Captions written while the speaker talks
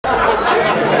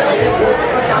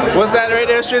What's that right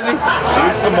there, Strizzy? So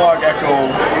this is the Mark Ecko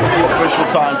official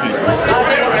timepieces.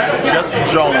 Jesse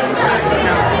Jones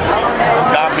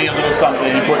got me a little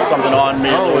something. He put something on me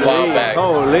a little while back,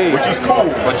 which is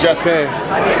cool. But Jesse,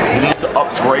 you need to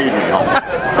upgrade me, homie.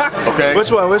 Okay.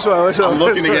 Which one? I'm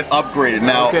looking to get upgraded.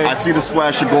 Now, I see the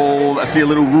splash of gold. I see a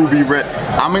little ruby red.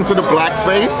 I'm into the black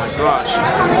face. Oh my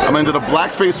gosh. I'm into the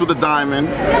black face with the diamond.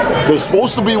 There's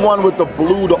supposed to be one with the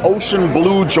blue, the ocean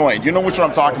blue joint. You know which one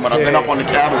I'm talking about. I've been up on the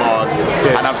catalog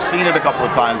and I've seen it a couple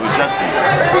of times with Jesse.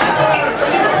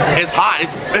 It's hot.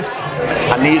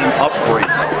 I need an upgrade.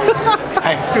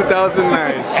 2009.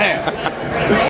 Damn.